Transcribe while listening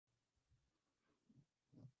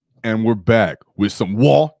And we're back with some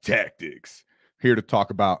wall tactics. Here to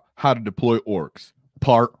talk about how to deploy orcs.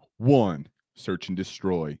 Part 1, Search and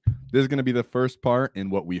Destroy. This is going to be the first part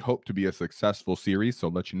in what we hope to be a successful series. So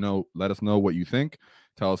let us know what you think.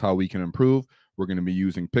 Tell us how we can improve. We're going to be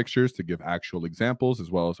using pictures to give actual examples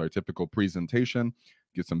as well as our typical presentation.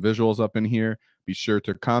 Get some visuals up in here. Be sure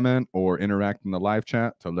to comment or interact in the live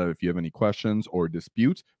chat to let if you have any questions or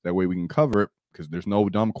disputes. That way we can cover it, because there's no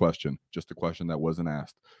dumb question, just a question that wasn't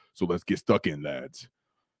asked. So let's get stuck in, lads.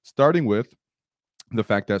 Starting with the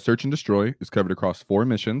fact that Search and Destroy is covered across 4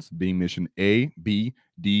 missions, being mission A, B,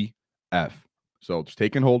 D, F. So just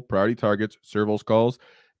take and hold, priority targets, servo skulls,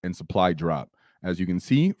 and supply drop. As you can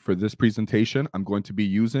see, for this presentation, I'm going to be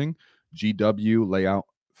using GW layout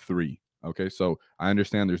 3. Okay, so I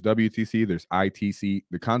understand there's WTC, there's ITC.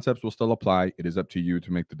 The concepts will still apply. It is up to you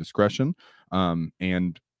to make the discretion.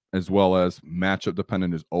 And as well as matchup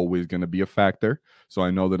dependent is always going to be a factor. So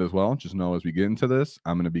I know that as well. Just know as we get into this,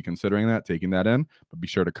 I'm going to be considering that, taking that in, but be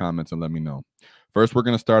sure to comment and let me know. First, we're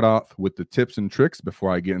going to start off with the tips and tricks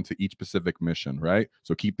before I get into each specific mission, right?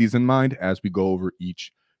 So keep these in mind as we go over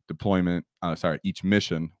each each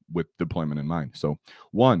mission with deployment in mind. So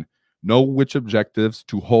 1, know which objectives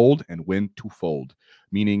to hold and when to fold,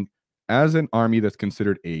 meaning as an army that's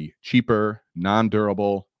considered a cheaper,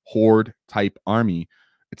 non-durable, horde type army,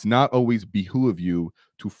 it's not always behoove you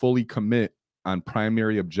to fully commit on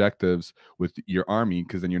primary objectives with your army,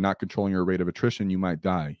 because then you're not controlling your rate of attrition. You might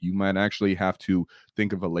die. You might actually have to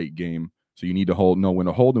think of a late game. So you need to know when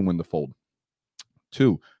to hold and when to fold.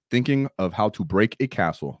 2, thinking of how to break a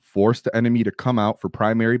castle. Force the enemy to come out for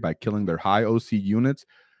primary by killing their high OC units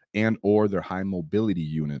and or their high mobility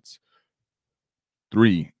units.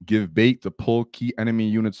 3, give bait to pull key enemy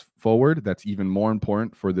units forward. That's even more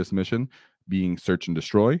important for this mission, being Search and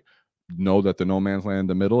Destroy. Know that the no man's land in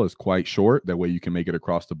the middle is quite short. That way you can make it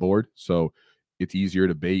across the board. So it's easier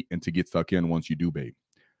to bait and to get stuck in once you do bait.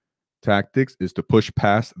 Tactics is to push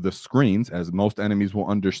past the screens, as most enemies will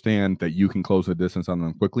understand that you can close the distance on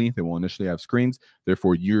them quickly. They will initially have screens.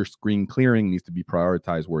 Therefore, your screen clearing needs to be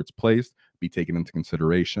prioritized where it's placed, be taken into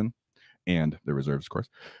consideration, and the reserves, of course.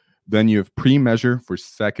 Then you have pre-measure for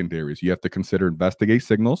secondaries. You have to consider investigate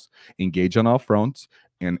signals, engage on all fronts,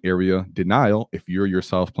 and area denial if you're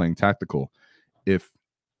yourself playing tactical. If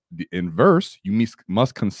the inverse, you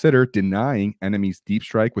must consider denying enemies deep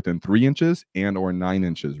strike within 3 inches and or 9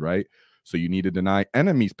 inches, right? So you need to deny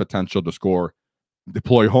enemies potential to score,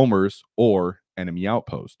 deploy homers, or enemy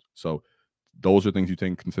outpost. So those are things you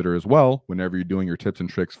take consider as well whenever you're doing your tips and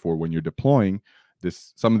tricks for when you're deploying.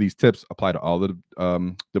 Some of these tips apply to all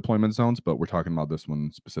the deployment zones, but we're talking about this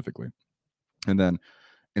one specifically. And then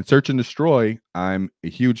in Search and Destroy, I'm a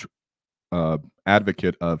huge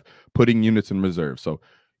advocate of putting units in reserve. So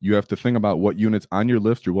you have to think about what units on your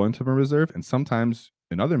list you're willing to reserve, and sometimes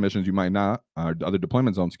in other missions you might not, other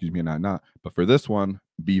deployment zones, excuse me, not. But for this one,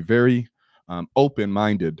 be very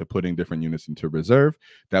open-minded to putting different units into reserve.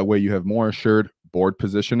 That way you have more assured board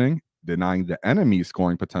positioning, denying the enemy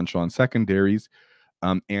scoring potential on secondaries,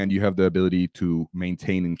 and you have the ability to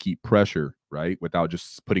maintain and keep pressure, right, without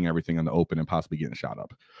just putting everything in the open and possibly getting shot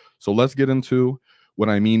up. So let's get into what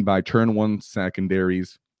I mean by turn 1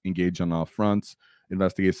 secondaries, engage on all fronts,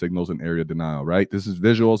 investigate signals, and area denial, right? This is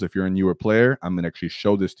visuals. If you're a newer player, I'm going to actually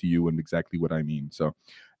show this to you and exactly what I mean. So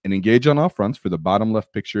and engage on all fronts. For the bottom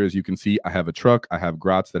left picture, as you can see, I have a truck. I have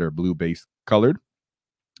grots that are blue base colored.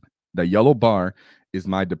 The yellow bar is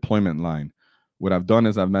my deployment line. What I've done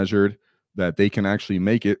is I've measured that they can actually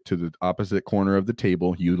make it to the opposite corner of the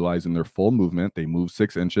table utilizing their full movement. They move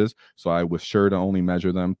 6 inches. So I was sure to only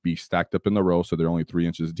measure them, be stacked up in the row, so they're only 3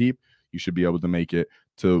 inches deep. You should be able to make it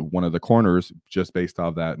to one of the corners just based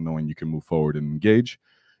off that, knowing you can move forward and engage.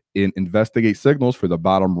 In investigate signals, for the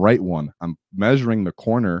bottom right one, I'm measuring the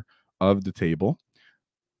corner of the table.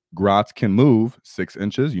 Grots can move 6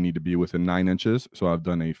 inches. You need to be within 9 inches. So I've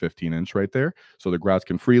done a 15-inch right there. So the grots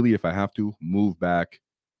can freely, if I have to, move back,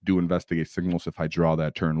 do investigate signals if I draw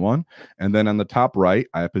that turn 1. And then on the top right,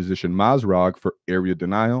 I position Mazrog for area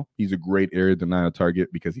denial. He's a great area denial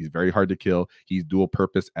target because he's very hard to kill. He's dual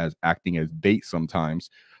purpose as acting as bait sometimes,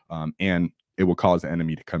 and it will cause the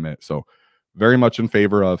enemy to commit. So very much in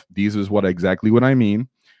favor of these is exactly what I mean,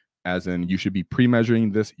 as in you should be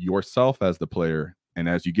pre-measuring this yourself as the player. And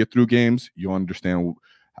as you get through games, you'll understand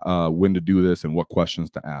when to do this and what questions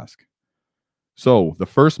to ask. So the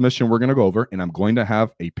first mission we're going to go over, and I'm going to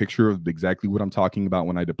have a picture of exactly what I'm talking about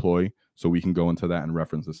when I deploy, so we can go into that and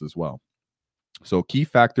reference this as well. So key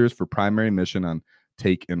factors for primary mission on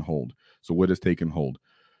take and hold. So what is take and hold?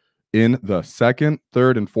 In the second,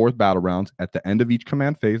 third, and fourth battle rounds, at the end of each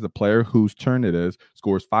command phase, the player whose turn it is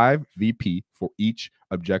scores 5 VP for each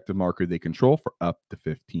objective marker they control for up to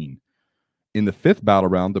 15. In the fifth battle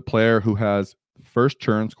round, the player who has first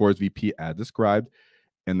turn scores VP as described,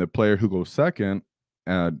 and the player who goes second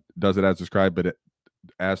does it as described, but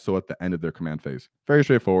as so at the end of their command phase. Very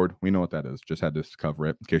straightforward. We know what that is. Just had to cover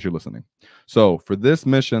it in case you're listening. So for this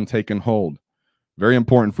mission, take and hold. Very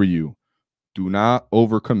important for you. Do not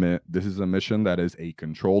overcommit. This is a mission that is a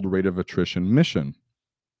controlled rate of attrition mission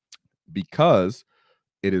because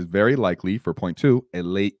it is very likely, for point 2, a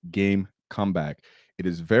late game comeback. It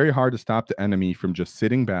is very hard to stop the enemy from just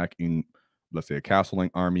sitting back in, let's say, a castling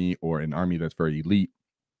army or an army that's very elite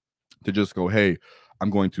to just go, hey, I'm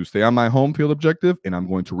going to stay on my home field objective and I'm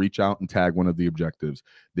going to reach out and tag one of the objectives.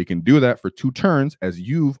 They can do that for 2 turns as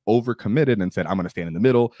you've overcommitted and said, I'm going to stand in the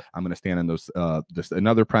middle. I'm going to stand in those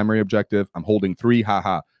another primary objective. I'm holding 3.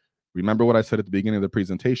 Haha. Remember what I said at the beginning of the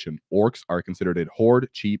presentation. Orcs are considered a horde,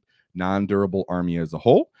 cheap, non-durable army as a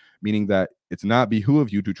whole, meaning that it's not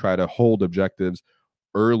behoove you to try to hold objectives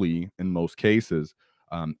early in most cases.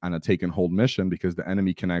 On a take and hold mission, because the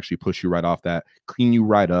enemy can actually push you right off that, clean you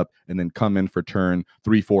right up, and then come in for turn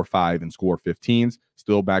 3, 4, 5 and score 15s,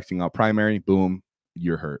 still maxing out primary, boom,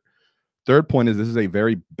 you're hurt. Third point is this is a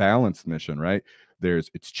very balanced mission, right?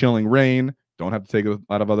 It's chilling rain, don't have to take a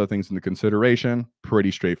lot of other things into consideration,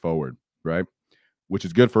 pretty straightforward, right? Which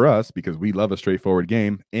is good for us because we love a straightforward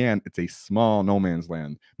game, and it's a small no man's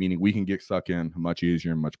land, meaning we can get stuck in much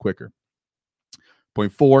easier and much quicker.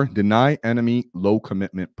 Point 4, deny enemy low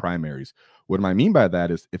commitment primaries. What I mean by that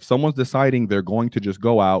is if someone's deciding they're going to just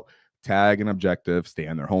go out, tag an objective, stay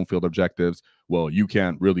on their home field objectives, well, you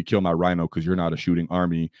can't really kill my rhino because you're not a shooting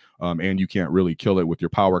army, and you can't really kill it with your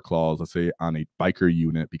power claws, let's say on a biker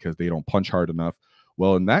unit because they don't punch hard enough.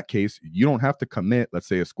 Well, in that case, you don't have to commit, let's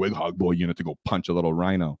say, a squig hog boy unit to go punch a little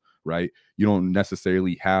rhino, right? You don't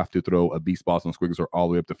necessarily have to throw a beast boss and squigs or all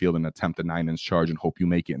the way up the field and attempt a 9-inch charge and hope you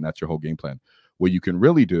make it, and that's your whole game plan. What you can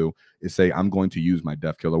really do is say, I'm going to use my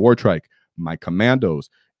Death Killer War Trike, my commandos,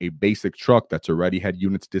 a basic truck that's already had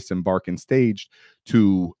units disembark and staged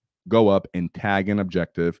to go up and tag an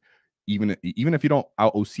objective. Even if you don't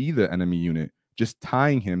out OC the enemy unit, just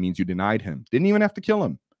tying him means you denied him. Didn't even have to kill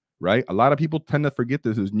him, right? A lot of people tend to forget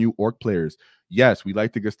this as new orc players. Yes, we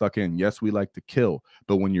like to get stuck in. Yes, we like to kill.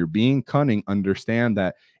 But when you're being cunning, understand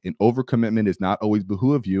that an overcommitment is not always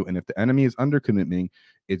behoove you. And if the enemy is undercommitting,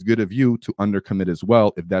 it's good of you to undercommit as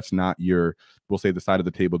well if that's not your, we'll say, the side of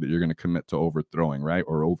the table that you're going to commit to overthrowing, right?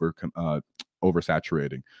 Or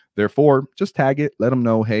oversaturating. Therefore, just tag it. Let them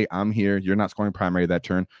know, hey, I'm here. You're not scoring primary that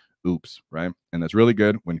turn. Oops, right? And that's really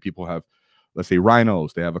good when people have, let's say,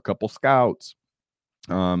 rhinos. They have a couple scouts,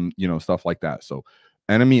 stuff like that. So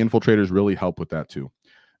enemy infiltrators really help with that too.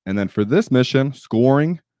 And then for this mission,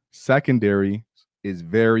 scoring secondary is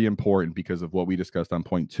very important because of what we discussed on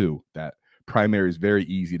point 2, that primary is very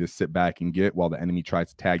easy to sit back and get while the enemy tries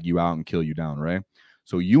to tag you out and kill you down, right?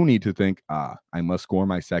 So you need to think, I must score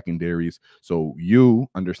my secondaries. So you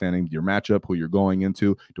understanding your matchup, who you're going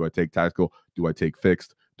into, do I take tactical? Do I take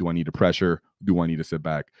fixed? Do I need to pressure? Do I need to sit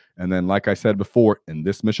back? And then, like I said before, in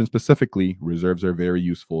this mission specifically, reserves are very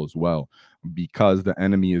useful as well because the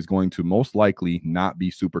enemy is going to most likely not be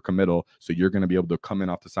super committal. So you're going to be able to come in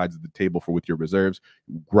off the sides of the table with your reserves,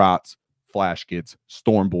 grots, flash kits,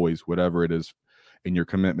 storm boys, whatever it is in your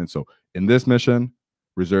commitment. So in this mission,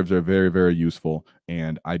 reserves are very, very useful,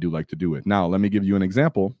 and I do like to do it. Now, let me give you an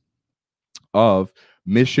example of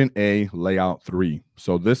Mission A Layout 3.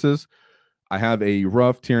 So this is, I have a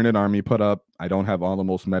rough Tyranid army put up. I don't have all the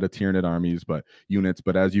most meta Tyranid armies, but units.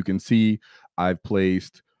 But as you can see, I've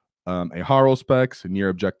placed a Haro specs near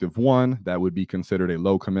objective 1. That would be considered a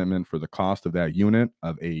low commitment for the cost of that unit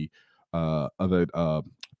of a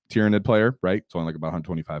Tyranid player, right? So only like about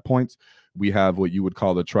 125 points. We have what you would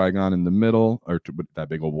call the Trigon in the middle, or that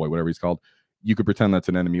big old boy, whatever he's called. You could pretend that's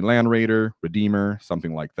an enemy Land Raider, Redeemer,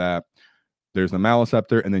 something like that. There's the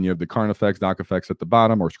Maliceptor, and then you have the Carnifex, Doc Effects at the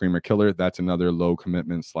bottom, or Screamer Killer. That's another low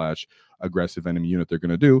commitment / aggressive enemy unit they're going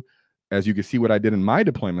to do. As you can see what I did in my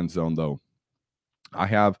deployment zone, though, I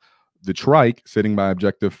have the Trike sitting by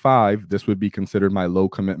objective 5. This would be considered my low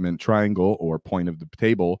commitment triangle or point of the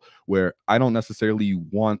table, where I don't necessarily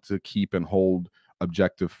want to keep and hold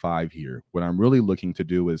objective 5 here. What I'm really looking to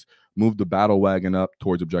do is move the battle wagon up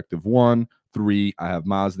towards objective 1, 3. I have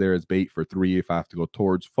Maz there as bait for 3. If I have to go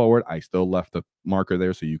towards forward, I still left the marker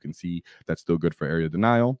there so you can see that's still good for area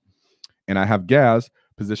denial. And I have Gaz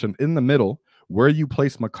positioned in the middle. Where you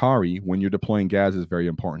place Makari when you're deploying Gaz is very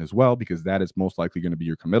important as well, because that is most likely going to be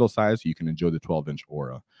your committal size so you can enjoy the 12-inch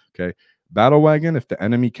aura. Okay. Battle Wagon, if the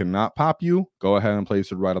enemy cannot pop you, go ahead and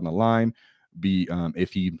place it right on the line.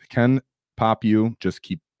 If he can pop you, just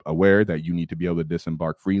keep aware that you need to be able to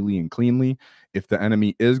disembark freely and cleanly. If the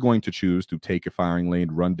enemy is going to choose to take a firing lane,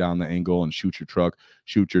 run down the angle and shoot your truck,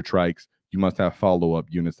 shoot your trikes, you must have follow-up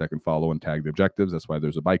units that can follow and tag the objectives. That's why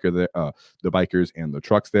there's a biker there, the bikers and the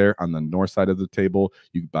trucks there on the north side of the table.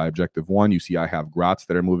 You by objective 1, you see I have grots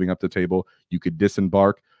that are moving up the table. You could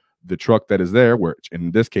disembark the truck that is there, which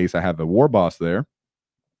in this case I have a war boss there.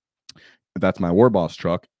 That's my war boss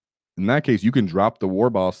truck. In that case, you can drop the war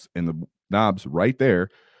boss and the knobs right there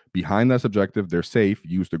behind this objective. They're safe.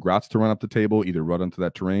 Use the grots to run up the table, either run into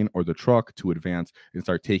that terrain, or the truck to advance and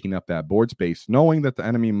start taking up that board space, knowing that the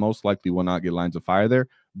enemy most likely will not get lines of fire there,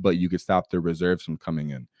 but you could stop their reserves from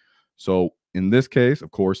coming in. So in this case,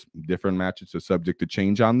 of course, different matches are subject to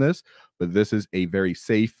change on this, but this is a very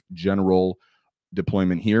safe general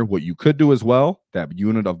deployment here. What you could do as well, that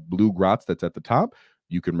unit of blue grots that's at the top,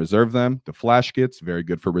 you can reserve them. The flash kits, very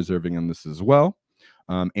good for reserving in this as well.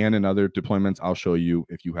 And in other deployments, I'll show you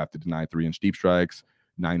if you have to deny 3-inch deep strikes,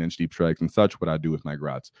 9-inch deep strikes, and such, what I do with my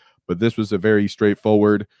grots. But this was a very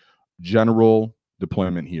straightforward general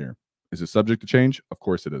deployment here. Is it subject to change? Of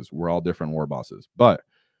course it is. We're all different war bosses, but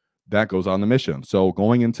that goes on the mission. So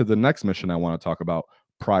going into the next mission, I want to talk about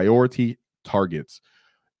priority targets.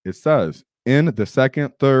 It says in the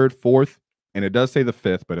 2nd, 3rd, 4th, and it does say the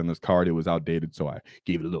 5th, but in this card it was outdated, so I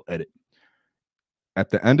gave it a little edit. At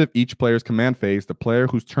the end of each player's command phase, the player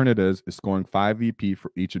whose turn it is scoring 5 VP for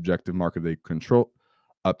each objective marker they control,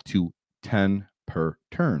 up to 10 per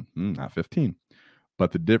turn, not 15.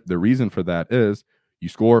 But the reason for that is you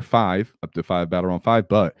score 5, up to 5 battle round 5,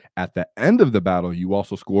 but at the end of the battle, you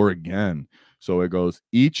also score again. So it goes,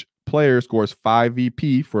 each player scores 5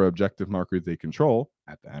 VP for objective markers they control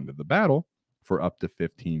at the end of the battle for up to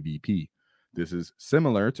 15 VP. This is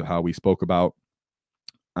similar to how we spoke about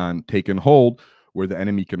on take and hold, where the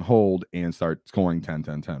enemy can hold and start scoring 10,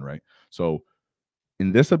 10, 10, right? So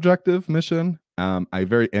in this objective mission,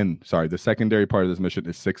 the secondary part of this mission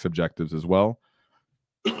is 6 objectives as well.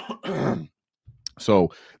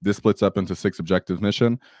 So this splits up into 6 objectives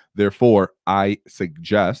mission. Therefore, I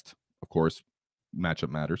suggest, of course, matchup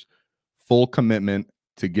matters, full commitment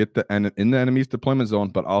to get in the enemy's deployment zone,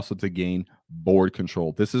 but also to gain board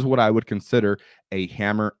control. This is what I would consider a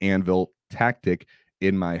hammer anvil tactic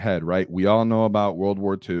in my head, right? We all know about World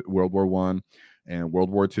War I, and World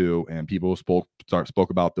War II, and people spoke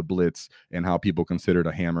about the Blitz and how people considered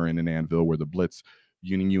a hammer and an anvil, where the Blitz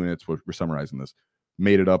Union units were summarizing this.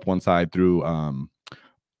 Made it up one side through I'm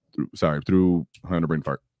having a brain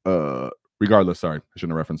fart. Regardless, sorry, I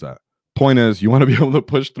shouldn't have referenced that. Point is, you want to be able to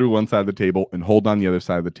push through one side of the table and hold on the other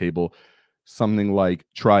side of the table. Something like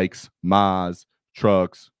trikes, Maz,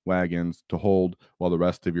 trucks, wagons to hold, while the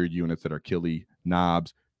rest of your units that are killy,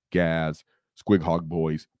 knobs, gas, squig hog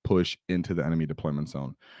boys push into the enemy deployment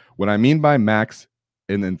zone. What I mean by max,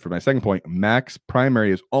 and then for my second point, max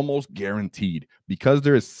primary is almost guaranteed because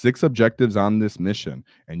there is 6 objectives on this mission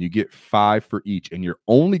and you get 5 for each, and you're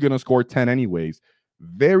only going to score 10 anyways.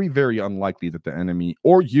 Very, very unlikely that the enemy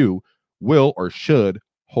or you will or should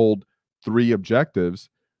hold 3 objectives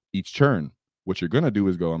each turn. What you're going to do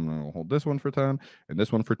is go, I'm going to hold this one for 10 and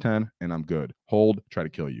this one for 10, and I'm good. Hold, try to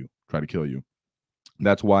kill you.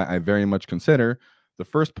 That's why I very much consider the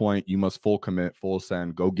first point, you must full commit, full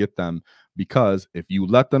send, go get them, because if you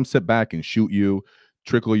let them sit back and shoot you,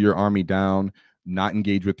 trickle your army down, not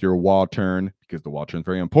engage with your wall turn, because the wall turn is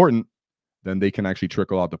very important, then they can actually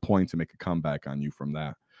trickle out the points and make a comeback on you from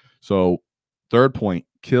that. So third point,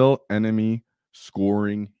 kill enemy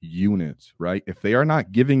scoring units, right? If they are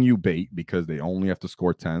not giving you bait because they only have to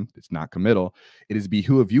score 10, it's not committal. It is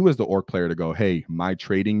behoove you as the orc player to go, hey, my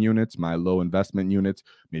trading units, my low investment units,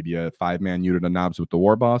 maybe a 5-man unit of knobs with the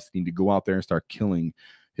war boss, need to go out there and start killing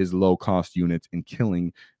his low cost units and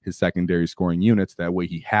killing his secondary scoring units. That way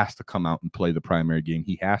he has to come out and play the primary game.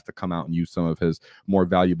 He has to come out and use some of his more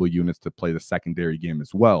valuable units to play the secondary game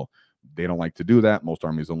as well. They don't like to do that. Most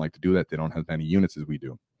armies don't like to do that. They don't have as many units as we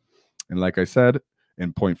do. And like I said,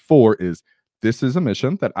 in point 4 is this is a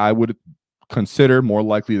mission that I would consider more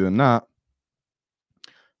likely than not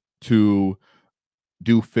to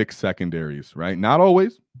do fixed secondaries, right? Not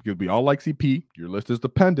always, because we all like CP. Your list is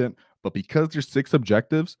dependent, but because there's 6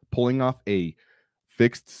 objectives, pulling off a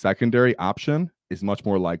fixed secondary option is much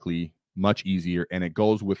more likely, much easier, and it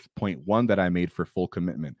goes with point 1 that I made for full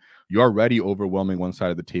commitment. You're already overwhelming one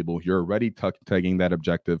side of the table. You're already tagging that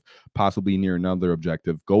objective, possibly near another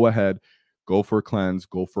objective. Go ahead, go for cleanse,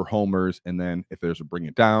 go for homers, and then if there's a bring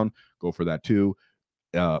it down, go for that too.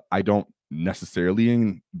 I don't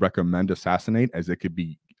necessarily recommend assassinate, as it could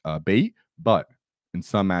be bait, but in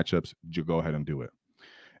some matchups, you go ahead and do it.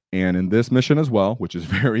 And in this mission as well, which is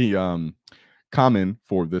very common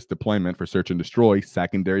for this deployment for search and destroy,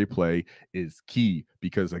 secondary play is key,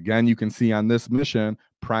 because again, you can see on this mission,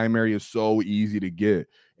 primary is so easy to get.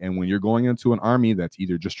 And when you're going into an army that's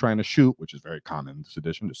either just trying to shoot, which is very common in this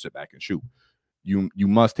edition, to sit back and shoot, you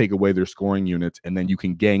must take away their scoring units, and then you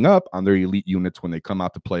can gang up on their elite units when they come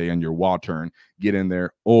out to play on your WAAAGH turn, get in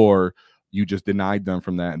there, or you just denied them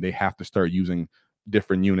from that and they have to start using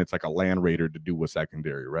different units like a land raider to do a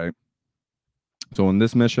secondary, right? So in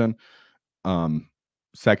this mission,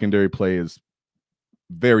 secondary play is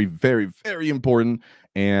very, very, very important,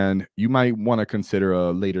 and you might want to consider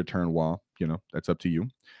a later turn wall. You know, that's up to you.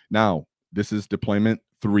 Now, this is deployment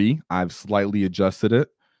 3. I've slightly adjusted it.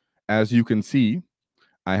 As you can see,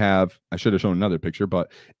 I should have shown another picture,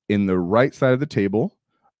 but in the right side of the table,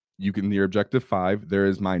 you can near objective 5, there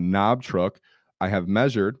is my knob truck. I have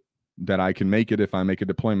measured that I can make it, if I make a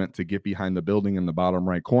deployment, to get behind the building in the bottom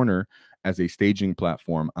right corner as a staging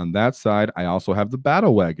platform. On that side, I also have the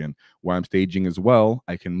battle wagon where I'm staging as well.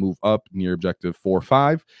 I can move up near objective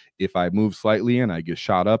 4-5. If I move slightly and I get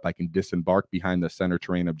shot up, I can disembark behind the center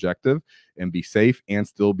terrain objective and be safe and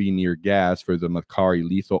still be near gas for the Makari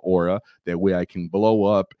lethal aura. That way I can blow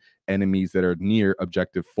up enemies that are near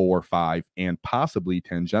objective 4-5 and possibly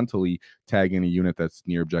tangentially tag in a unit that's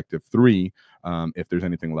near objective 3 if there's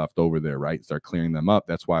anything left over there, right? Start clearing them up.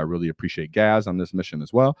 That's why I really appreciate Gaz on this mission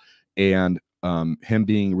as well. And him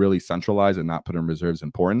being really centralized and not put in reserves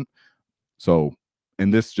important. So,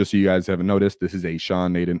 and this, just so you guys haven't noticed, this is a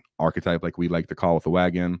Sean Naden archetype, like we like to call with the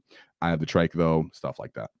wagon. I have the trike though, stuff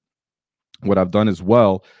like that. What I've done as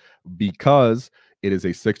well, because it is a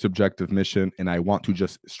 6th objective mission and I want to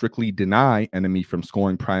just strictly deny enemy from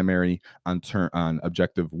scoring primary on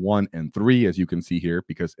objective 1 and 3, as you can see here,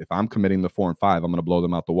 because if I'm committing the 4 and 5, I'm going to blow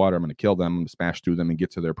them out the water. I'm going to kill them, I'm going to smash through them and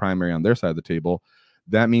get to their primary on their side of the table.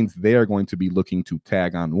 That means they are going to be looking to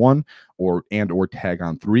tag on 1 or tag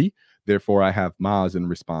on 3. Therefore, I have Maz in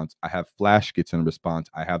response. I have Flash Kits in response.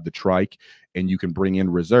 I have the trike, and you can bring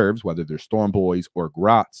in reserves, whether they're Storm Boys or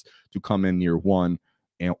Grots, to come in near 1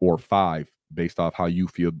 or 5, based off how you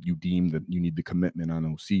feel, you deem that you need the commitment on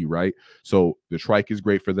OC, right? So the trike is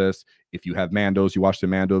great for this. If you have Mandos, you watch the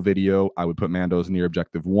Mando video, I would put Mandos near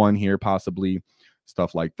objective 1 here, possibly,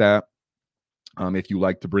 stuff like that. If you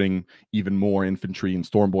like to bring even more infantry and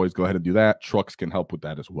Storm Boys, go ahead and do that. Trucks can help with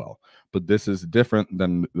that as well. But this is different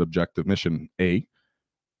than the objective mission A,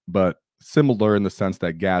 but similar in the sense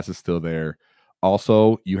that gas is still there.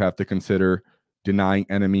 Also, you have to consider denying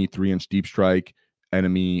enemy 3-inch deep strike,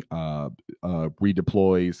 enemy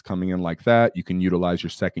redeploys coming in like that. You can utilize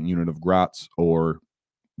your second unit of Grots or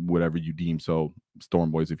whatever you deem. So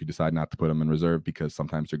Storm Boys, if you decide not to put them in reserve, because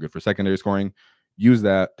sometimes they're good for secondary scoring, use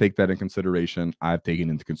that, take that in consideration. I've taken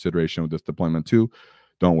into consideration with this deployment too.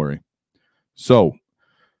 Don't worry. So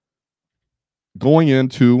going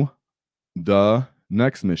into the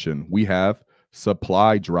next mission, we have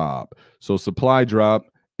supply drop. So supply drop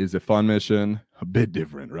is a fun mission, a bit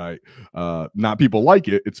different, right? Not people like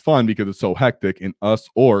it. It's fun because it's so hectic, and us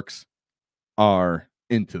orcs are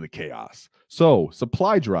into the chaos. So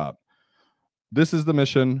supply drop. This is the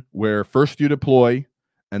mission where first you deploy,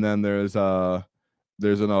 and then there's an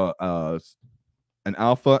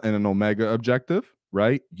alpha and an omega objective,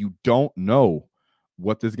 right? You don't know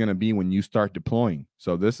what this is going to be when you start deploying.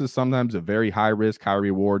 So this is sometimes a very high risk, high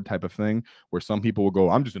reward type of thing, where some people will go,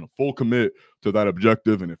 I'm just going to full commit to that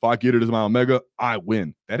objective, and if I get it as my omega, I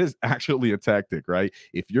win. That is actually a tactic, right?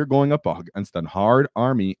 If you're going up against a hard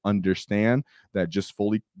army, understand that just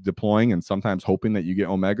fully deploying and sometimes hoping that you get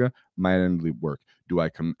omega might end work. Do I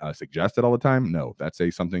suggest it all the time? No, that's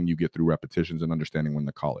something you get through repetitions and understanding when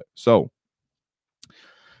to call it. So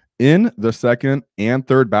in the second and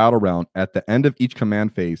third battle round, at the end of each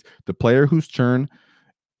command phase, the player whose turn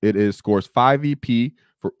it is scores 5 EP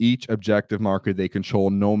for each objective marker they control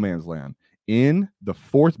no man's land. In the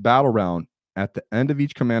fourth battle round, at the end of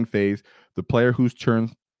each command phase, the player whose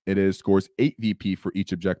turn it is scores 8 VP for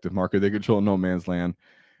each objective marker they control no man's land.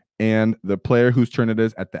 And the player whose turn it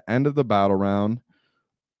is at the end of the battle round,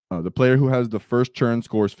 the player who has the first turn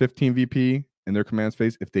scores 15 VP in their command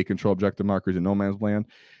phase if they control objective markers in no man's land.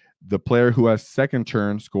 The player who has second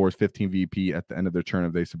turn scores 15 VP at the end of their turn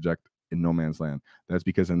if they subject in no man's land. That's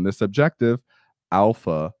because in this objective,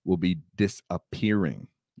 alpha will be disappearing,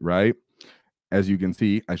 right? As you can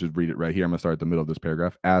see, I should read it right here. I'm going to start at the middle of this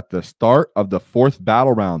paragraph. At the start of the fourth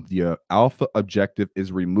battle round, the alpha objective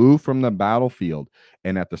is removed from the battlefield.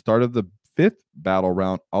 And at the start of the fifth battle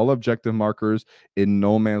round, all objective markers in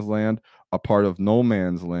no man's land, a part of no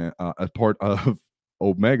man's land, a part of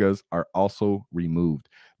Omegas are also removed.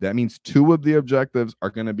 That means 2 of the objectives are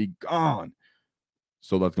going to be gone.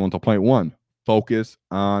 So let's go into point 1. Focus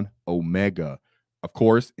on Omega. Of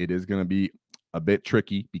course, it is going to be a bit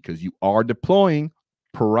tricky because you are deploying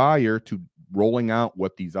prior to rolling out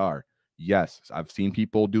what these are. Yes, I've seen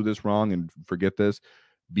people do this wrong and forget this.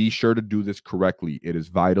 Be sure to do this correctly. It is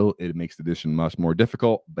vital. It makes the mission much more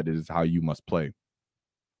difficult, but it is how you must play.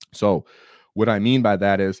 So what I mean by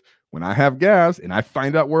that is when I have gas and I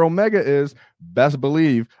find out where Omega is, best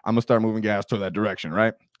believe I'm going to start moving gas toward that direction,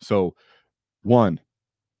 right? So 1,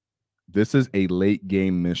 this is a late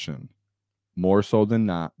game mission. More so than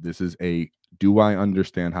not, this is a do I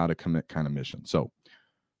understand how to commit kind of mission. So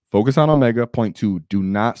focus on Omega. Point 2, do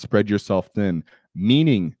not spread yourself thin,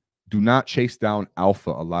 meaning do not chase down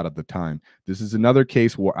Alpha a lot of the time. This is another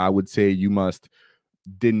case where I would say you must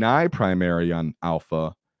deny primary on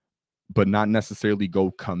Alpha, but not necessarily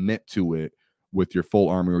go commit to it with your full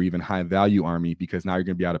army or even high value army, because now you're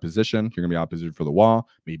going to be out of position. You're going to be out of position for the wall.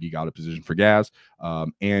 Maybe you got out of position for gas.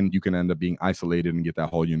 And you can end up being isolated and get that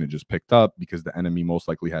whole unit just picked up because the enemy most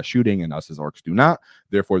likely has shooting and us as Orcs do not.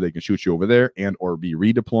 Therefore, they can shoot you over there and or be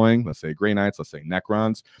redeploying, let's say Grey Knights, let's say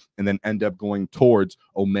Necrons, and then end up going towards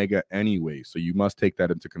Omega anyway. So you must take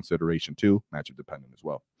that into consideration too, matchup dependent as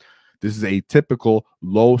well. This is a typical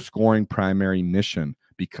low scoring primary mission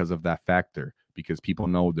because of that factor, because people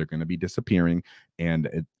know they're going to be disappearing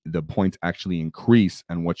and the points actually increase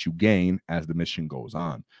on what you gain as the mission goes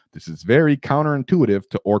on. This is very counterintuitive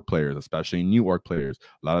to Orc players, especially new Orc players.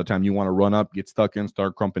 A lot of the time you want to run up, get stuck in,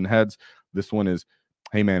 start crumping heads. This one is,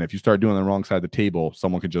 hey man, if you start doing the wrong side of the table,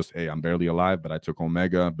 someone could just, hey, I'm barely alive, but I took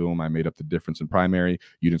Omega, boom, I made up the difference in primary.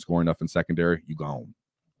 You didn't score enough in secondary, you go home.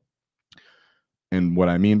 And what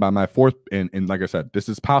I mean by my fourth, and like I said, this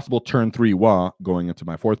is possible turn 3 WAAAGH going into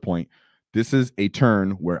my 4th point. This is a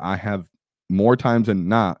turn where I have more times than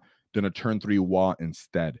not done a turn 3 WAAAGH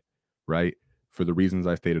instead, right? For the reasons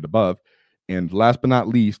I stated above. And last but not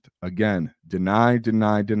least, again, deny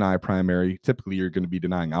primary. Typically, you're going to be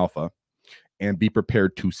denying Alpha. And be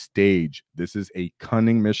prepared to stage. This is a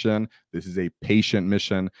cunning mission. This is a patient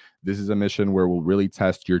mission. This is a mission where we'll really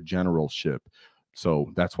test your generalship.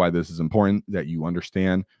 So that's why this is important, that you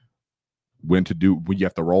understand when you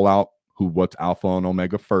have to roll out what's Alpha and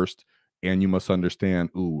Omega first. And you must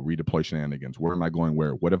understand, redeploy shenanigans. Where am I going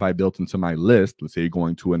where? What have I built into my list? Let's say you're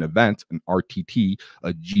going to an event, an RTT,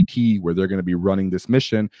 a GT, where they're going to be running this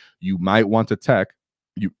mission. You might want to tech.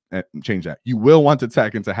 Change that. You will want to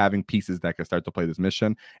tech into having pieces that can start to play this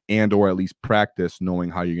mission and or at least practice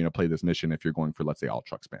knowing how you're going to play this mission if you're going for, let's say, all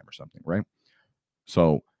truck spam or something, right?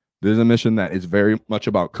 So there's a mission that is very much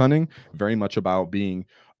about cunning, very much about being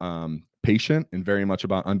patient, and very much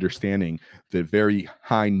about understanding the very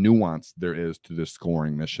high nuance there is to this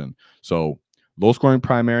scoring mission. So low scoring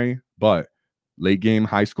primary, but late game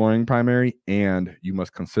high scoring primary, and you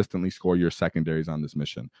must consistently score your secondaries on this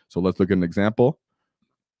mission. So let's look at an example.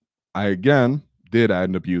 I again did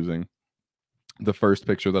end up using the first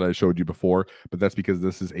picture that I showed you before, but that's because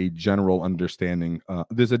this is a general understanding.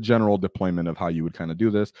 There's a general deployment of how you would kind of do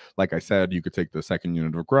this. Like I said, you could take the second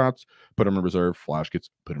unit of Grots, put them in reserve, flash kits,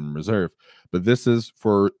 put them in reserve. But this is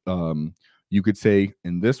for, you could say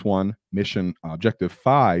in this one, mission objective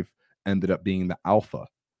 5 ended up being the Alpha,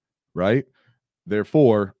 right?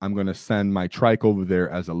 Therefore, I'm going to send my trike over there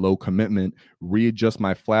as a low commitment, readjust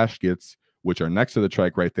my flash kits, which are next to the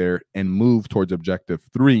trike right there, and move towards objective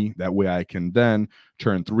 3. That way I can then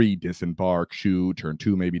turn 3, disembark, shoot, turn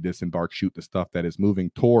 2, maybe disembark, shoot the stuff that is moving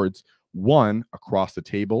towards 1 across the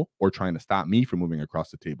table or trying to stop me from moving across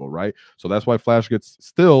the table, right? So that's why flash kits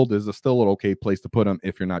there's still an okay place to put them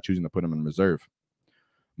if you're not choosing to put them in reserve.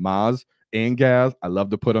 Maz and Gaz, I love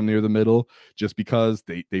to put them near the middle just because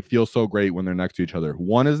they feel so great when they're next to each other.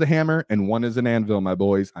 One is the hammer and one is an anvil, my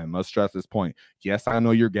boys. I must stress this point. Yes, I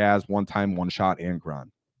know you're Gaz, one time, one shot, and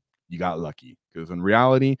Gron. You got lucky, because in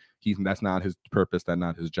reality, that's not his purpose. That's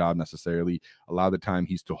not his job necessarily. A lot of the time,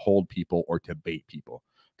 he's to hold people or to bait people.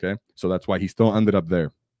 Okay, so that's why he still ended up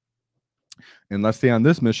there. And let's say on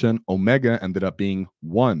this mission, Omega ended up being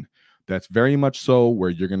 1. That's very much so where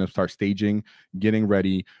you're going to start staging, getting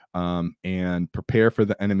ready, and prepare for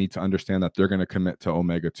the enemy to understand that they're going to commit to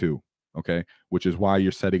Omega 2. Okay, which is why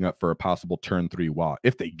you're setting up for a possible turn 3 WAAAGH.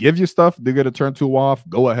 If they give you stuff, they're going to turn 2 off.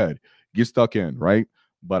 Go ahead, get stuck in, right?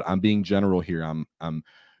 But I'm being general here. I'm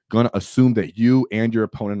going to assume that you and your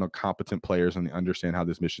opponent are competent players and they understand how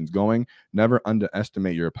this mission's going. Never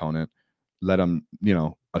underestimate your opponent. Let them,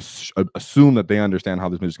 assume that they understand how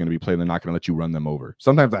this mission is going to be played. They're not going to let you run them over.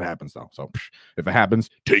 Sometimes that happens, though. So if it happens,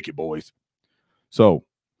 take it, boys. So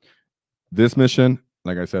this mission,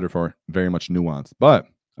 like I said before, very much nuanced. But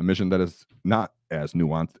a mission that is not as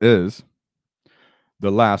nuanced is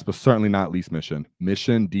the last, but certainly not least mission.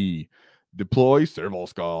 Mission D, deploy servo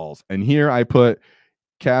skulls. And here I put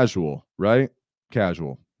casual, right?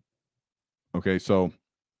 Casual. Okay, so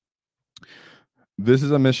this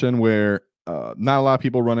is a mission where not a lot of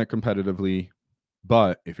people run it competitively,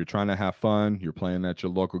 but if you're trying to have fun, you're playing at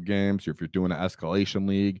your local games, if you're doing an escalation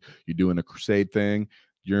league, you're doing a crusade thing,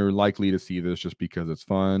 you're likely to see this just because it's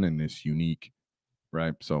fun and it's unique,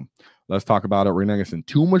 right? So let's talk about it. We're not going to spend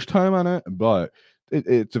too much time on it, but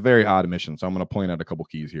it's a very odd mission. So I'm going to point out a couple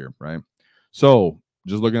keys here, right? So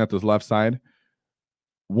just looking at this left side,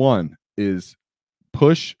 one is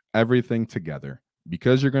push everything together,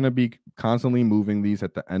 because you're going to be constantly moving these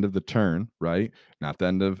at the end of the turn, right? Not the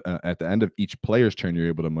end of at the end of each player's turn, you're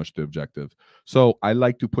able to push the objective. So I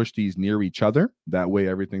like to push these near each other. That way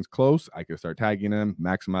everything's close. I can start tagging them,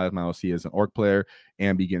 maximize my OC as an orc player,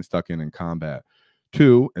 and begin stuck in combat.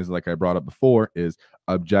 Two is, like I brought up before, is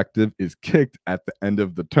objective is kicked at the end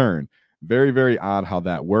of the turn. Very, very odd how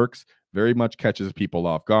that works. Very much catches people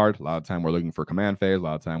off guard. A lot of time we're looking for command phase. A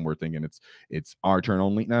lot of time we're thinking it's our turn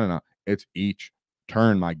only. No. It's each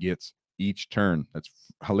turn, my gits. Each turn. That's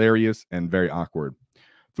hilarious and very awkward.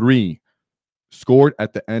 Three, scored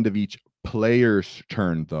at the end of each player's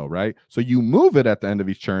turn, though, right? So you move it at the end of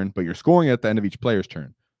each turn, but you're scoring at the end of each player's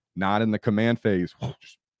turn. Not in the command phase.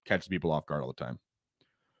 Just catches people off guard all the time.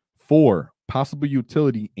 Four, possible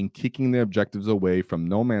utility in kicking the objectives away from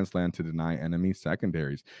no man's land to deny enemy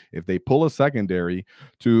secondaries. If they pull a secondary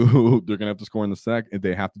to, they're going to have to score in the sec. If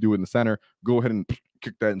they have to do it in the center, go ahead and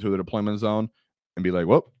kick that into the deployment zone and be like,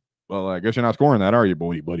 whoop, well, I guess you're not scoring that, are you,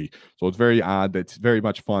 buddy? So it's very odd. That's very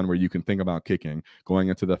much fun where you can think about kicking. Going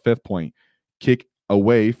into the fifth point, kick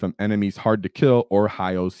away from enemies hard to kill or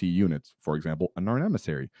high OC units. For example, a Narn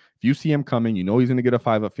Emissary. If you see him coming, you know he's going to get a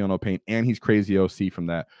 5-up Feel No Pain, and he's crazy OC from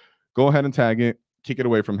that. Go ahead and tag it, kick it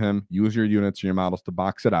away from him, use your units and your models to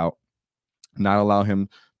box it out, not allow him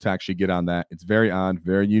to actually get on that. It's very odd,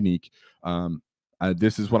 very unique.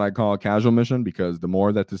 This is what I call a casual mission, because the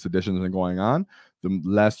more that this edition has been going on, the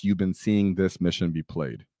less you've been seeing this mission be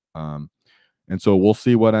played. And so we'll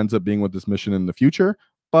see what ends up being with this mission in the future.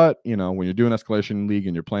 But, you know, when you're doing Escalation League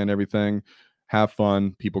and you're playing everything, have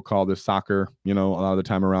fun. People call this soccer. You know, a lot of the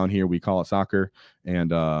time around here, we call it soccer.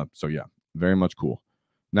 And so, yeah, very much cool.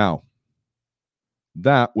 Now,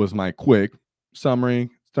 that was my quick summary,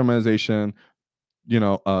 summarization, you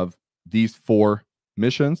know, of these 4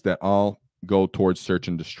 missions that all go towards search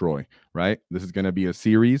and destroy, right? This is going to be a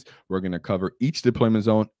series. We're going to cover each deployment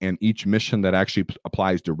zone and each mission that actually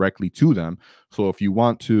applies directly to them. So if you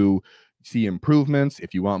want to see improvements,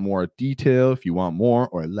 if you want more detail, if you want more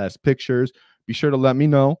or less pictures, be sure to let me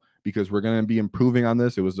know, because we're going to be improving on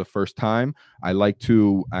this. It was the first time. I like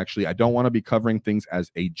to actually, I don't want to be covering things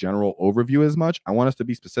as a general overview as much. I want us to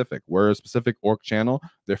be specific. We're a specific orc channel.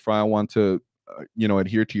 Therefore, I want to, you know,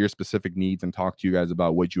 adhere to your specific needs and talk to you guys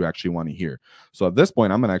about what you actually want to hear. So at this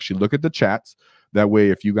point, I'm going to actually look at the chats. That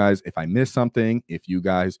way, if you guys, if I miss something, if you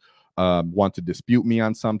guys want to dispute me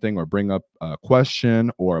on something or bring up a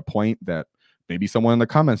question or a point that maybe someone in the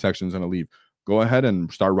comment section is going to leave, go ahead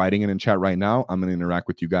and start writing it in chat right now. I'm going to interact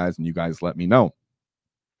with you guys, and you guys let me know.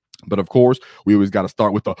 But of course, we always got to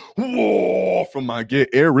start with the whoa from my get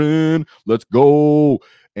Aaron. Let's go.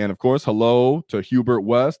 And of course, hello to Hubert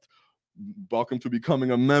West. Welcome to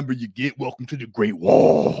becoming a member. You get welcome to the Great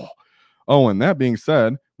WAAAGH. Oh, and that being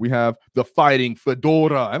said, we have the Fighting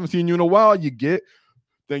Fedora. I haven't seen you in a while. You get.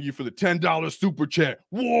 Thank you for the $10 super chat.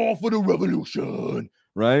 War for the revolution.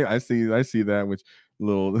 Right? I see that, which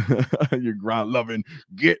little your ground loving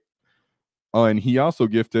get. Oh, and he also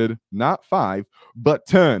gifted not 5 but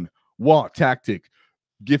 10 WAAAGH Tactic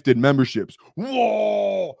gifted memberships.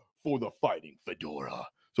 War for the Fighting Fedora.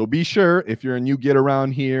 So be sure, if you're a new get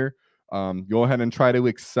around here, go ahead and try to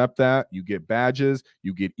accept that. You get badges,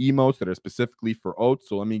 you get emotes that are specifically for oats.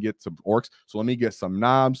 So let me get some orcs. So let me get some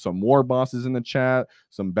knobs, some war bosses in the chat,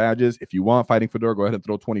 some badges. If you want Fighting Fedora, go ahead and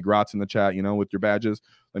throw 20 grots in the chat, you know, with your badges.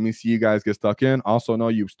 Let me see you guys get stuck in. Also know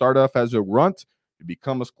you start off as a runt, you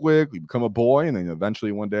become a squig, you become a boy, and then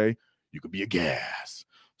eventually one day you could be a gas.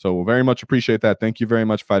 So we'll very much appreciate that. Thank you very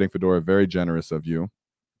much, Fighting Fedora. Very generous of you.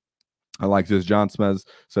 I like this. John Smez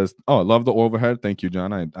says, oh, I love the overhead. Thank you,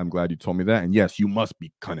 John. I'm glad you told me that. And yes, you must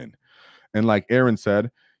be cunning. And like Aaron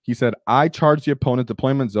said, he said, I charge the opponent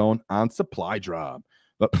deployment zone on supply drop.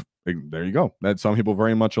 But there you go. That some people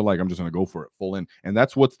very much are like, I'm just going to go for it full in. And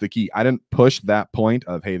that's what's the key. I didn't push that point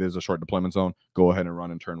of, hey, there's a short deployment zone. Go ahead and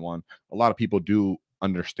run in turn 1. A lot of people do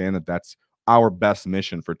understand that that's our best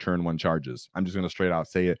mission for turn 1 charges. I'm just going to straight out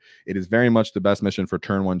say it. It is very much the best mission for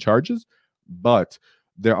turn 1 charges, but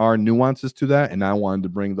there are nuances to that, and I wanted to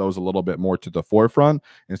bring those a little bit more to the forefront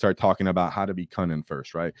and start talking about how to be cunning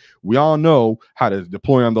first, right? We all know how to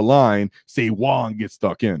deploy on the line, say WAAAGH, and get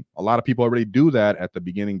stuck in. A lot of people already do that at the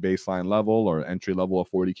beginning baseline level or entry level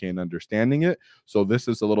of 40K and understanding it. So this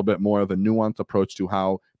is a little bit more of a nuanced approach to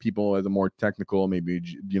how people at the more technical, maybe,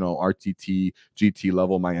 RTT, GT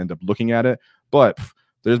level might end up looking at it. But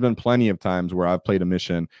there's been plenty of times where I've played a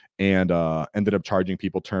mission and ended up charging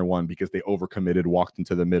people turn 1 because they overcommitted, walked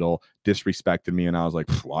into the middle, disrespected me, and I was like,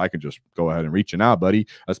 well, I can just go ahead and reach it out, buddy,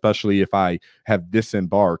 especially if I have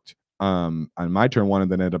disembarked on my turn 1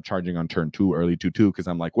 and then end up charging on turn 2, early 2-2, because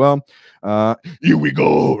I'm like, well, here we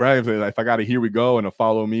go, right? If I got a here we go and a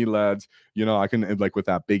follow me, lads, I can, like, with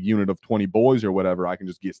that big unit of 20 boys or whatever, I can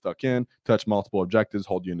just get stuck in, touch multiple objectives,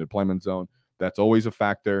 hold you in the deployment zone. That's always a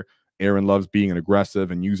factor. Aaron loves being an aggressive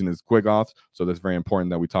and using his quick offs, so that's very important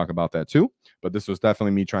that we talk about that too. But this was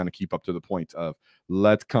definitely me trying to keep up to the point of,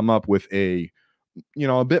 let's come up with a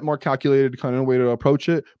bit more calculated kind of way to approach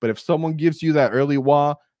it. But if someone gives you that early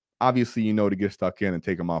WAAAGH, obviously to get stuck in and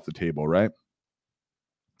take them off the table, right?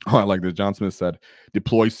 Oh, I like this. John Smith said,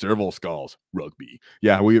 deploy Servo skulls, rugby.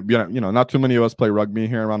 Yeah, we, not too many of us play rugby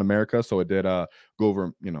here around America, so it did go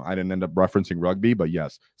over, I didn't end up referencing rugby, but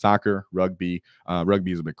yes, soccer, rugby.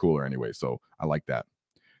 Rugby is a bit cooler anyway, so I like that.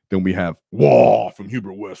 Then we have WAAAGH from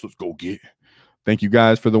Hubert West. Let's go get it. Thank you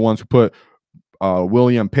guys for the ones who put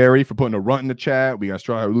William Perry for putting a runt in the chat. We got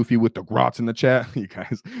Strawberry Luffy with the grots in the chat. You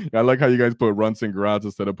guys, I like how you guys put runts and grots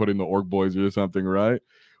instead of putting the orc boys or something, right?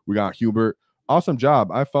 We got Hubert. Awesome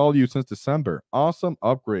job. I followed you since December. Awesome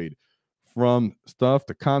upgrade from stuff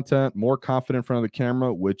to content, more confident in front of the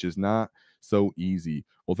camera, which is not so easy.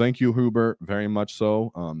 Well, thank you, Hubert, very much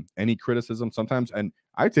so. Any criticism sometimes, and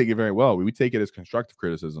I take it very well. We take it as constructive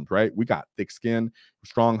criticisms, right? We got thick skin,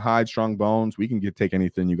 strong hide, strong bones. We can take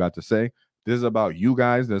anything you got to say. This is about you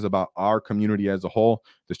guys. This is about our community as a whole.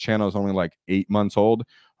 This channel is only like 8 months old.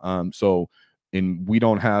 And we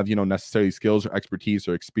don't have, necessarily skills or expertise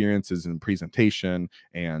or experiences in presentation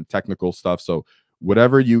and technical stuff. So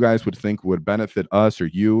whatever you guys would think would benefit us or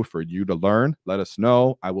you, for you to learn, let us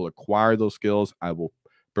know. I will acquire those skills. I will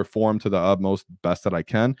perform to the utmost best that I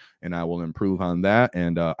can, and I will improve on that.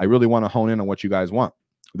 And I really want to hone in on what you guys want.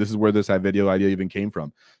 This is where this video idea even came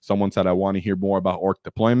from. Someone said, I want to hear more about orc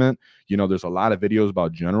deployment. There's a lot of videos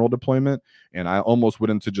about general deployment, and I almost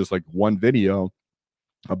went into just like one video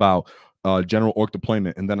about general orc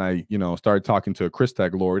deployment, and then I started talking to Chris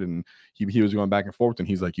Tag Lord, and he was going back and forth, and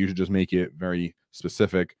he's like, you should just make it very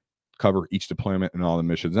specific, cover each deployment and all the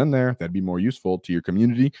missions in there. That'd be more useful to your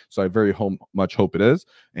community. So I very much hope it is,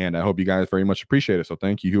 and I hope you guys very much appreciate it. So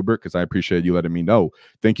thank you, Hubert, because I appreciate you letting me know.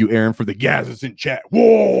 Thank you, Aaron, for the gases in chat.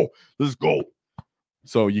 Whoa, let's go.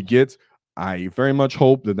 So I very much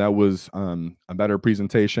hope that was a better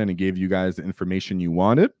presentation and gave you guys the information you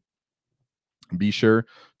wanted. Be sure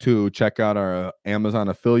to check out our Amazon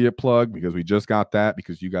affiliate plug, because we just got that,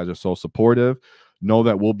 because you guys are so supportive. Know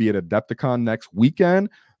that we'll be at Adepticon next weekend.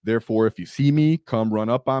 Therefore, if you see me, come run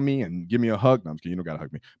up on me and give me a hug. No, I'm just kidding. You don't got to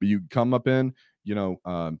hug me. But you come up in,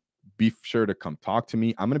 be sure to come talk to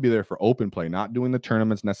me. I'm going to be there for open play, not doing the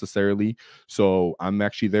tournaments necessarily. So I'm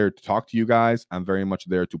actually there to talk to you guys. I'm very much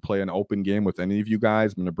there to play an open game with any of you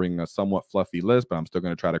guys. I'm going to bring a somewhat fluffy list, but I'm still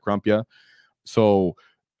going to try to crump you. So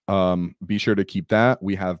be sure to keep that.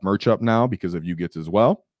 We have merch up now because of you gets as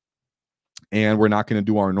well. And we're not going to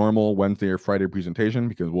do our normal Wednesday or Friday presentation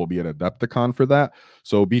because we'll be at Adepticon for that.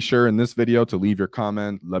 So be sure in this video to leave your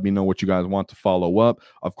comment. Let me know what you guys want to follow up.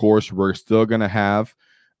 Of course, we're still going to have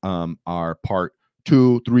our part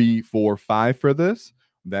 2, 3, 4, 5 for this.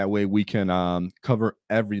 That way we can cover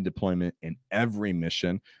every deployment and every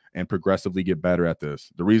mission and progressively get better at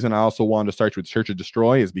this. The reason I also wanted to start with Search and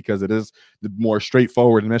Destroy is because it is the more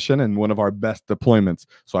straightforward mission and one of our best deployments.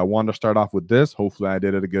 So I wanted to start off with this. Hopefully I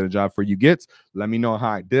did a good job for you gets. Let me know how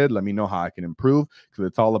I did. Let me know how I can improve, because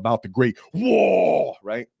it's all about the Great WAAAGH,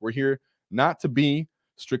 right? We're here not to be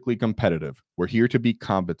strictly competitive. We're here to be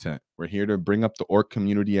competent. We're here to bring up the orc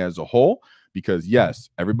community as a whole, because yes,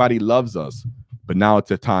 everybody loves us, but now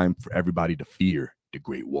it's a time for everybody to fear the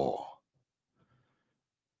Great WAAAGH.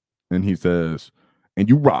 And he says, and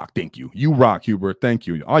you rock. Thank you. You rock, Hubert. Thank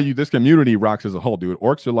you. This community rocks as a whole, dude.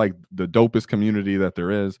 Orcs are like the dopest community that there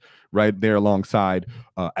is, right there alongside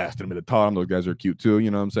Aston Minotaur. Those guys are cute too. You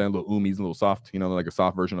know what I'm saying? Little Umis, a little soft, like a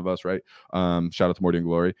soft version of us, right? Shout out to Morty and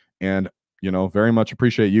Glory. And, very much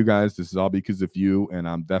appreciate you guys. This is all because of you. And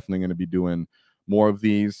I'm definitely going to be doing more of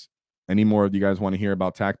these any more of you guys want to hear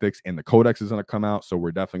about tactics, and the codex is going to come out, so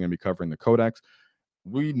we're definitely going to be covering the codex.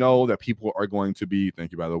 We know that people are going to be,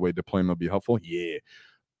 thank you, by the way, deployment will be helpful. Yeah.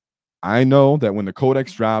 I know that when the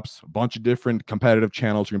codex drops, a bunch of different competitive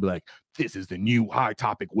channels are going to be like, this is the new high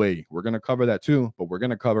topic way. We're going to cover that too, but we're going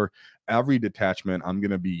to cover every detachment. I'm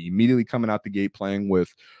going to be immediately coming out the gate playing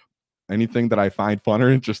with anything that I find fun or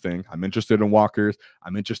interesting. I'm interested in walkers.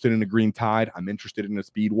 I'm interested in the green tide. I'm interested in the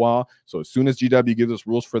speed wall. So as soon as GW gives us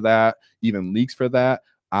rules for that, even leaks for that,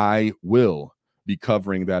 I will be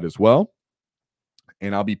covering that as well.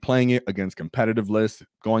 And I'll be playing it against competitive lists,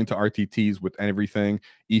 going to RTTs with everything,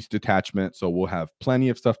 each detachment. So we'll have plenty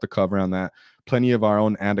of stuff to cover on that, plenty of our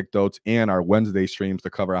own anecdotes and our Wednesday streams to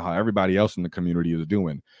cover how everybody else in the community is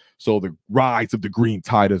doing. So the rise of the green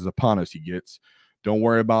tide is upon us, he gets. Don't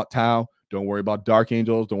worry about Tau. Don't worry about Dark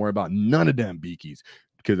Angels. Don't worry about none of them beakies,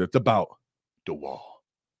 because it's about the wall.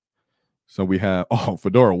 So we have, oh,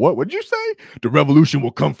 Fedora, what would you say? The revolution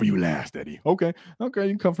will come for you last, Eddie. Okay, you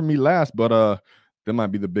can come for me last, but that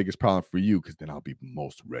might be the biggest problem for you, because then I'll be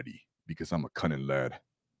most ready, because I'm a cunning lad.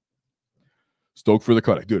 Stoked for the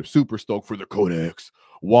codex. Dude, super stoked for the codex.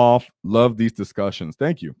 Wolf, love these discussions.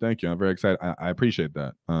 Thank you. I'm very excited. I appreciate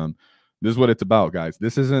that. This is what it's about, guys.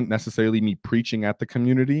 This isn't necessarily me preaching at the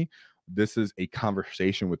community. This is a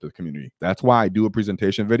conversation with the community. That's why I do a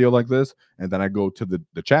presentation video like this, and then I go to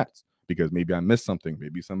the chats, because maybe I missed something.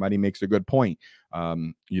 Maybe somebody makes a good point.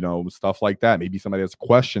 Stuff like that. Maybe somebody has a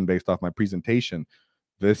question based off my presentation.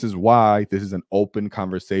 This is why this is an open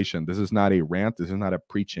conversation. This is not a rant. This is not a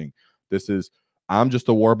preaching. I'm just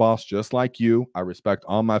a war boss just like you. I respect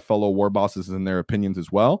all my fellow war bosses and their opinions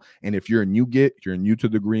as well. And if you're new to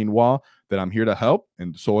the green wall, then I'm here to help.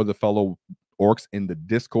 And so are the fellow orcs in the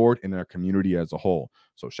Discord and our community as a whole.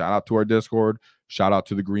 So shout out to our Discord. Shout out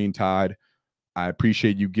to the Green Tide. I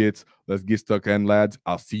appreciate you gets. Let's get stuck in, lads.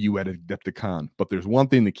 I'll see you at Adepticon. But there's one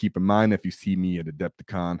thing to keep in mind if you see me at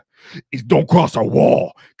Adepticon is don't cross our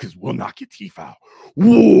wall, because we'll knock your teeth out.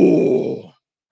 Whoa!